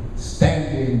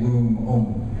 Standing room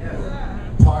only.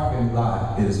 Parking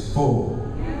lot is full.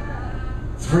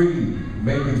 3,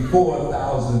 maybe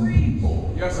 4,000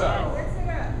 people. Yes,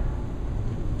 sir.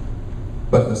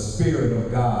 But the Spirit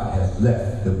of God has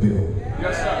left the building.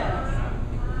 Yes, sir.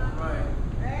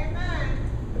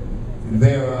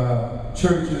 There are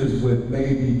churches with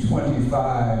maybe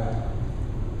 25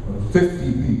 or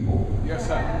 50 people, Yes,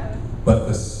 sir. but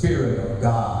the Spirit of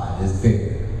God is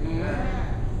there.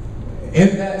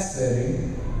 In that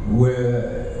setting,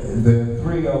 where there are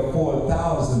 3,000 or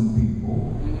 4,000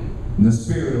 people, the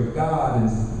Spirit of God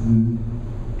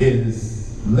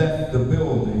is left the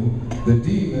building, the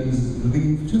demons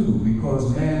leave too,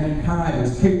 because mankind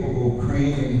is capable of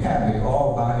creating havoc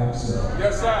all by himself.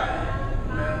 Yes, sir.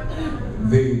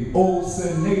 The old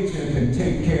sin nature can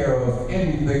take care of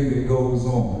anything that goes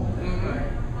on.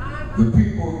 The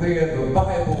people there, the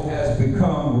Bible has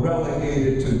become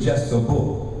relegated to just a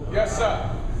book. Yes, sir.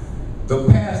 The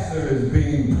pastor is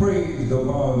being praised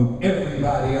among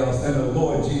everybody else, and the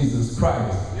Lord Jesus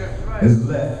Christ is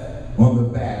left on the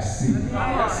back seat.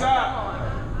 Yes,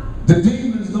 sir. The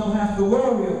demons don't have to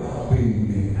worry about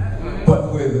being there,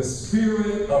 but where the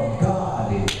Spirit of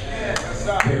God is, Yes,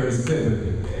 sir. there is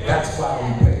liberty. That's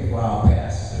why we pay for our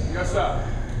pastor. Yes, sir.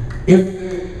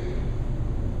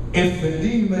 If the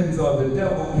demons or the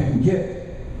devil can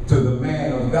get to the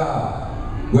man of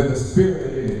God, where the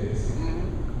Spirit is,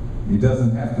 he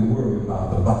doesn't have to worry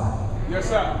about the body. Yes,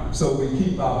 sir. So we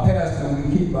keep our pastors,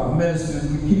 we keep our ministers,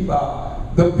 we keep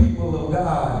the people of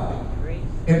God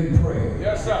in prayer.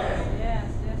 Yes, sir.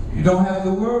 You don't have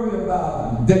to worry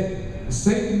about that.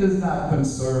 Satan is not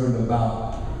concerned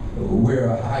about where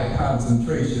a high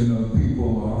concentration of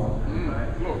people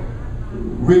are. Look.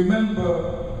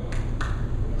 Remember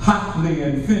Hophni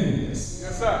and Phinehas,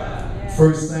 Yes, sir.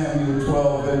 1 Samuel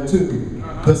 12 and 2,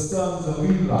 the sons of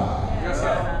Eli, Yes,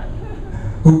 sir.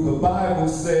 who the Bible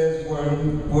says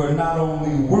were not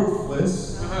only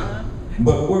worthless,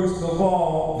 but worst of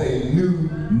all, they knew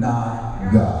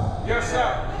not God. Yes,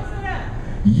 sir.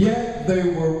 Yet they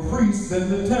were priests in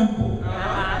the temple.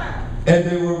 And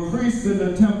they were priests in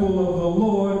the temple of the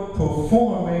Lord,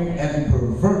 performing and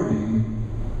perverting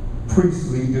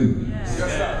priestly duties. Yes,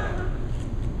 sir.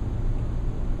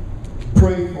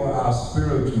 Pray for our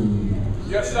spiritual leaders.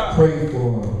 Yes, sir. Pray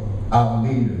for our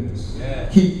leaders.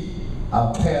 Yes. Keep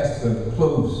our pastor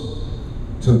close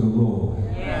to the Lord.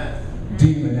 Yes.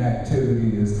 Demon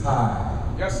activity is high.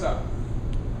 Yes, sir.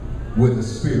 with the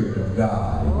Spirit of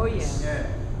God. Oh, yeah.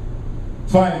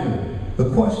 Finally, the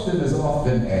question is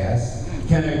often asked,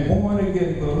 can a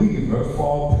born-again believer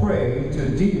fall prey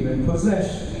to demon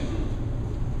possession?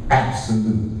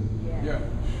 Absolutely. Yeah.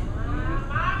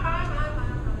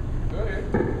 Go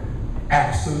ahead.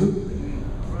 Absolutely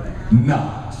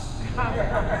not.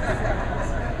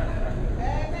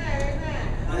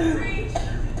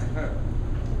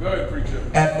 Go ahead, preacher.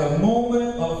 At the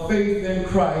moment of faith in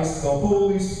Christ, the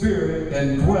Holy Spirit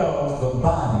indwells the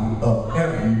body of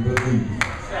every believer.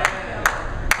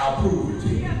 I'll prove it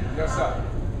to you. Yes, sir.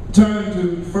 Turn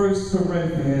to 1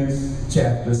 Corinthians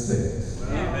chapter 6.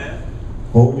 Amen.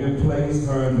 Hold your place,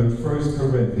 turn to 1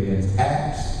 Corinthians,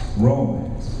 Acts,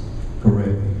 Romans,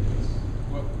 Corinthians.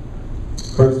 What?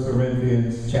 1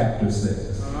 Corinthians chapter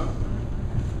 6. Uh-huh.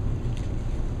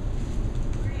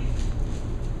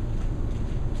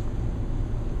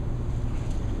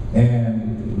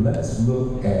 And let's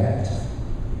look at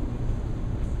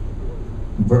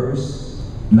verse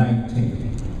 19.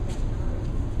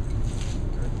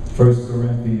 1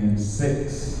 Corinthians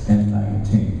 6 and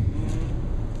 19.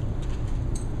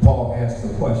 Paul asked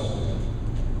the question.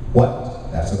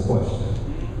 What? That's a question.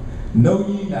 Know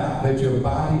ye not that your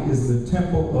body is the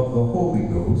temple of the Holy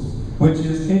Ghost, which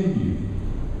is in you,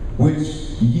 which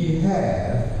ye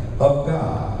have of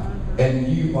God, and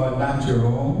ye are not your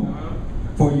own?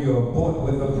 For you are bought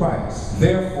with a price.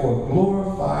 Therefore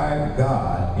glorify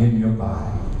God in your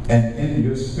body and in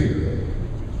your spirit,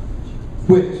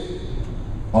 which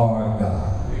are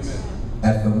God. Amen.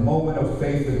 At the moment of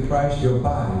faith in Christ, your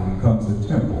body becomes a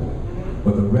temple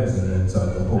for the residence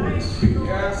of the Holy Spirit.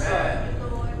 Yes, sir.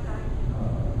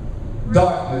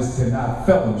 Darkness cannot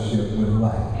fellowship with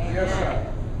light. Yes,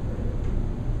 sir.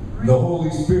 The Holy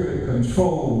Spirit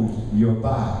controls your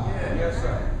body. Yes,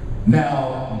 sir.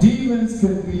 Now, demons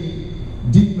can be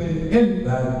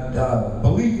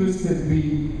believers can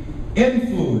be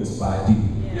influenced by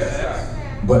demons, Yes,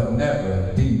 sir. but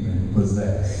never demon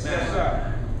possessed. Yes,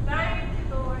 sir.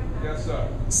 Yes, sir.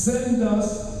 Send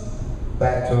us,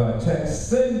 back to our text,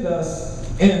 send us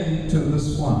into the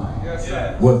swine, Yes,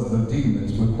 sir. was the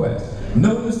demon's request.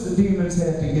 Notice the demons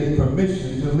had to get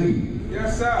permission to leave.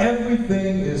 Yes, sir.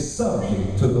 Everything is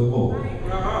subject to the Lord.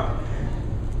 Uh-huh.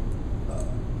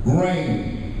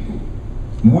 Rain,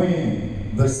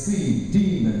 wind, the sea,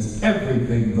 demons,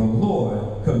 everything, the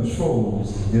Lord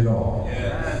controls it all.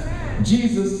 Yes.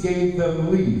 Jesus gave them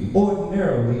leave.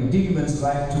 Ordinarily, demons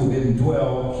like to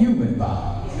indwell human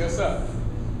bodies. Yes, sir.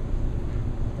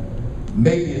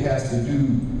 Maybe it has to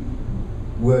do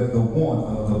with the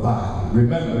warmth of the body.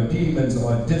 Remember, demons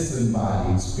are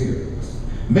disembodied spirits.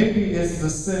 Maybe it's the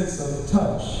sense of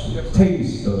touch,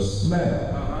 taste, or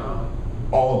smell.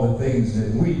 All the things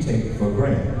that we take for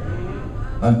granted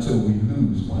until we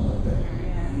lose one of them.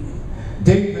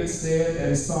 David said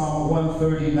in Psalm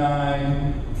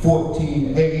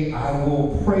 139:14a, I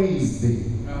will praise thee,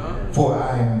 for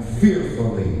I am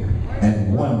fearfully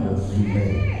and wonderfully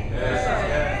made.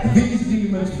 These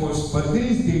demons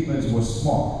were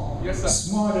smart. Yes, sir.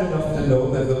 Smart enough to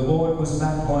know that the Lord was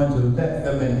not going to let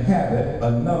them inhabit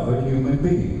another human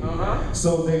being.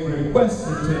 So they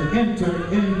requested to enter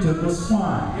into the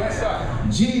swine. Yes, sir.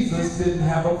 Jesus didn't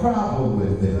have a problem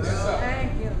with this. Yes, sir.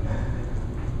 Thank you.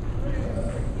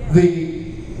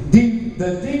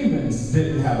 The demons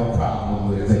didn't have a problem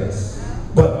with this.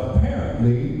 But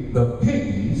apparently the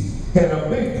piggies had a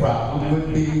big problem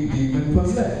with being demon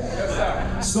possessed. Yes,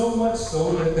 sir. So much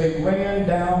so that they ran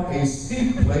down a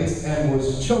steep place and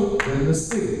was choked in the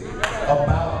sea.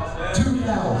 About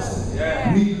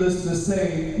 2,000. Needless to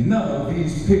say, none of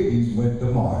these piggies went to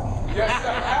market. Yes,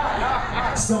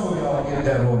 sir. Some of y'all get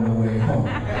that on the way home.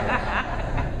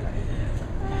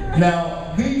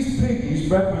 Now, these piggies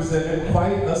represented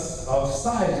quite a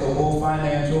sizable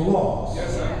financial loss.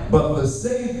 Yes, sir. But the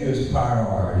Savior's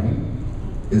priority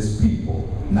is people,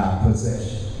 not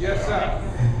possession. Yes, sir.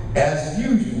 As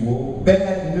usual,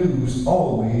 bad news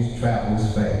always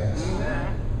travels fast.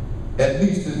 At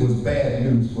least it was bad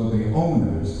news for the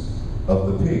owners of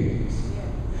the pigs.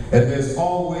 And there's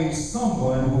always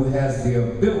someone who has the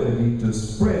ability to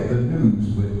spread the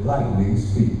news with lightning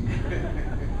speed.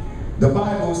 The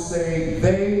Bible says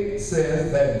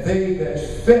that they that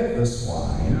fed the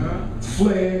swine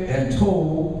fled and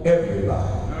told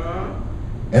everybody.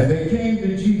 And they came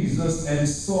to Jesus and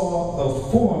saw the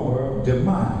former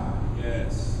demonic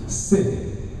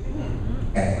sitting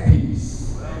at peace.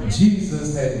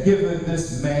 Jesus had given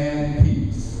this man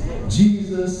peace.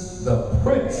 Jesus, the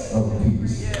Prince of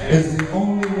Peace, is the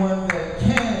only one that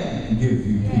can give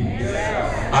you peace.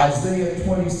 I Isaiah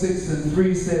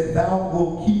 26:3 said, "Thou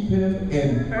wilt keep him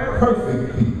in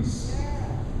perfect peace,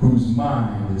 whose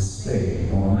mind is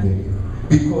stayed on thee,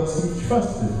 because he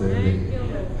trusteth in thee."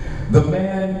 The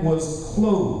man was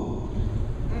clothed,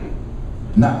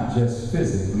 not just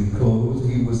physically clothed,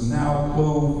 he was now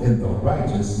clothed in the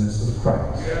righteousness of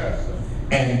Christ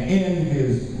and in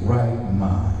his right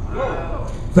mind.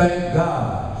 Thank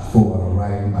God for a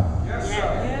right mind.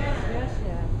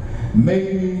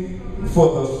 Maybe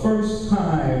for the first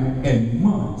time in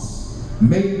months,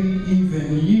 maybe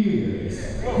even years,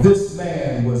 this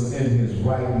man was in his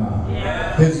right mind.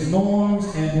 His norms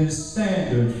and his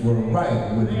standards were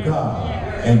right with God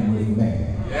and with man.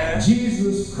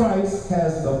 Jesus Christ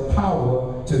has the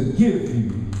power to give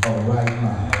you a right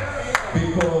mind,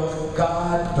 because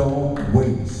God don't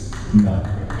waste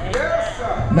nothing.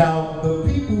 Now, the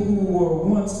people who were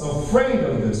once afraid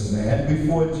of this man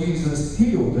before Jesus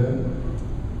healed him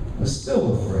are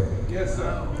still afraid. Yes,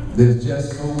 sir. There's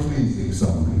just no pleasing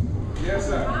some people. Yes,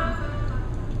 sir.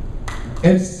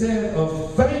 Instead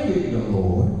of thanking the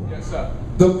Lord, Yes, sir.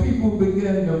 the people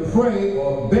began to pray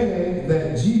or beg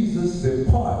that Jesus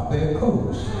depart their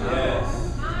coast.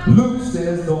 Luke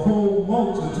says the whole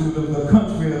multitude of the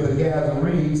country of the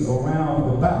Gadarenes around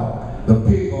about, the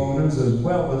pig owners as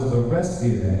well as the rest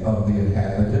of the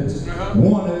inhabitants,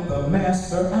 wanted the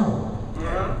master out.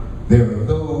 There are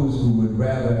those who would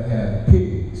rather have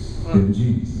pigs than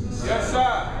Jesus. Yes,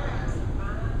 sir.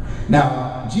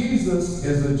 Now, Jesus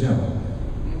is a gentleman.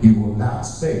 He will not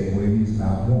stay where he's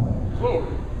not wanted. Glory.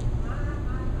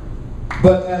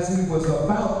 But as he was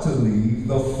about to leave,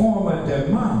 the former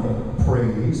demonic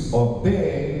prays or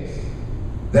begs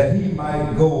that he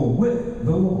might go with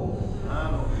the Lord.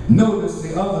 Notice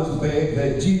the others beg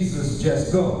that Jesus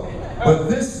just go. But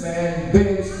this man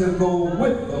begs to go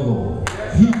with the Lord.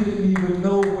 He didn't even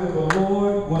know where the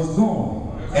Lord was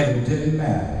going, and it didn't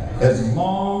matter, as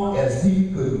long as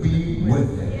he could be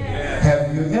with him.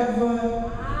 Have you ever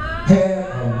had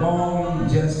a longing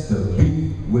just to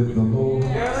be with the Lord?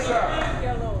 Yes, sir.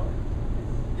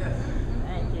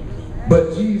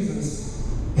 But Jesus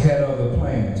had other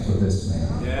plans for this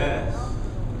man. Yes.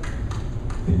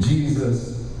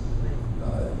 Jesus,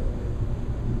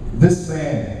 this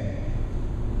man,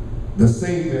 the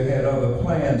Savior had other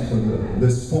plans for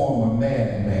this former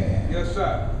madman, Yes,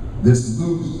 sir. this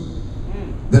loser,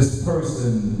 this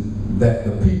person that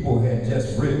the people had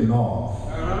just written off,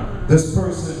 this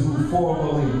person who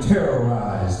formerly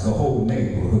terrorized the whole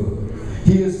neighborhood.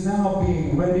 He is now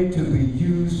being ready to be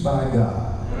used by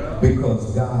God,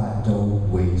 because God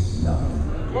don't waste nothing.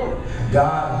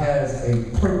 God has a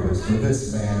purpose for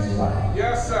this man's life.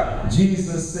 Yes, sir.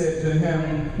 Jesus said to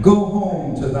him, "Go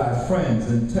home to thy friends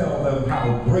and tell them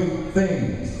how great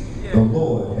things the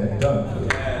Lord had done for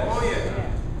thee,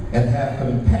 and have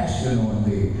compassion on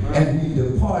thee." And he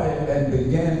departed and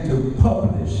began to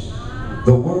publish.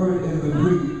 The word in the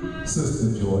Greek,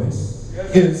 Sister Joyce,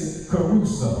 is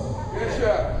caruso. Yes,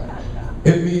 sir.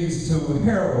 It means to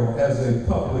herald as a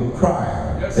public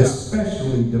crier, Yes, sir.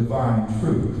 especially divine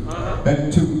truth,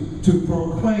 and to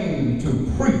proclaim,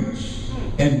 to preach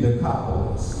in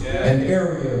Decapolis, an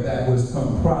area that was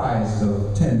comprised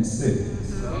of 10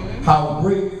 cities. How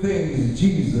great things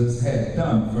Jesus had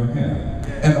done for him,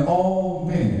 and all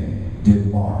men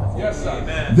did marvel. Yes, sir.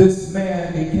 This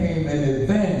man became an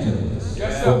evangelist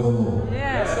Yes, sir. for the Lord.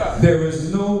 Yes, sir. There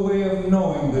is no way of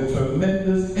knowing the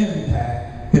tremendous impact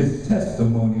his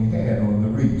testimony had on the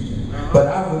region. But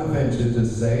I would venture to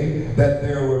say that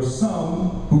there were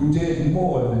some who did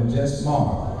more than just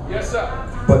marvel, Yes, sir.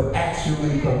 but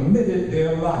actually committed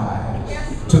their lives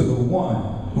to the one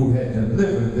who had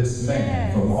delivered this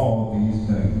man from all these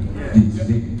things, these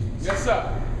demons. Yes, sir.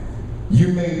 You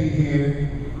may be here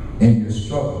and you're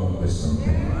struggling with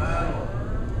something.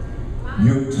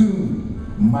 Your tomb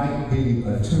might be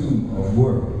a tomb of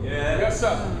worry, Yes,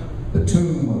 sir. a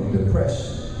tomb of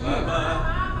depression,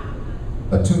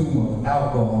 a tomb of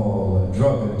alcohol, a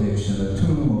drug addiction, a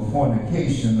tomb of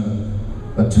fornication,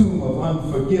 a tomb of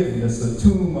unforgiveness, a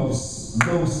tomb of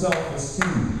low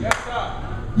self-esteem. Yes, sir.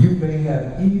 You may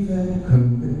have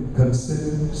even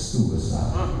considered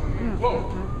suicide. Glory.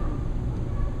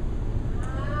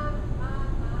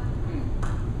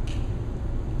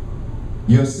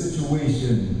 Your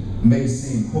situation may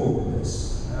seem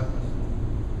hopeless.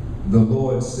 The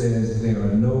Lord says there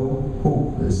are no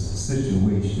hopeless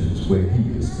situations where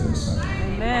he is concerned.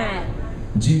 Amen.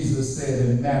 Jesus said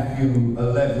in Matthew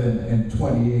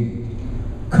 11:28,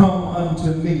 "Come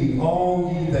unto me,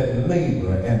 all ye that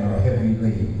labor and are heavy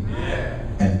laden,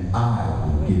 and I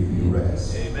will give you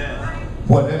rest." Amen.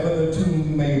 Whatever the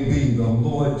tomb may be, the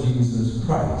Lord Jesus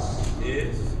Christ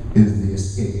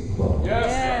escape clause.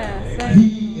 Yes.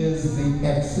 He is the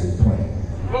exit plan.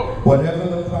 Glory.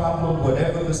 Whatever the problem,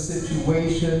 whatever the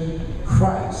situation,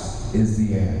 Christ is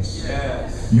the answer.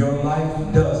 Yes. Your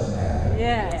life does matter.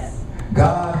 Yes.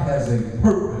 God has a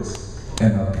purpose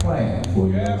and a plan for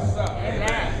your Yes, life. sir.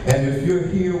 Amen. And if you're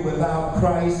here without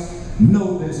Christ,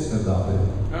 know this, beloved.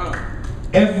 Uh,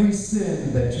 Every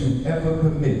sin that you've ever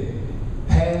committed,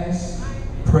 past,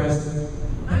 present,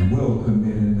 and will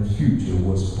commit in the future,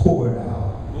 was poured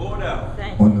out Lord out.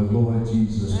 Thank you. on the Lord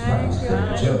Jesus Christ, the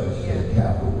Thank you. judge at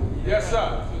Calvary. yes,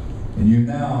 sir. And you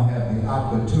now have the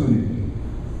opportunity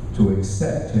to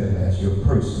accept him as your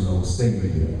personal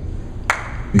Savior,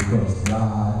 because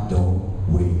God don't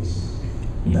waste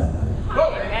nothing.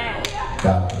 Glory. Amen.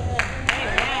 God bless.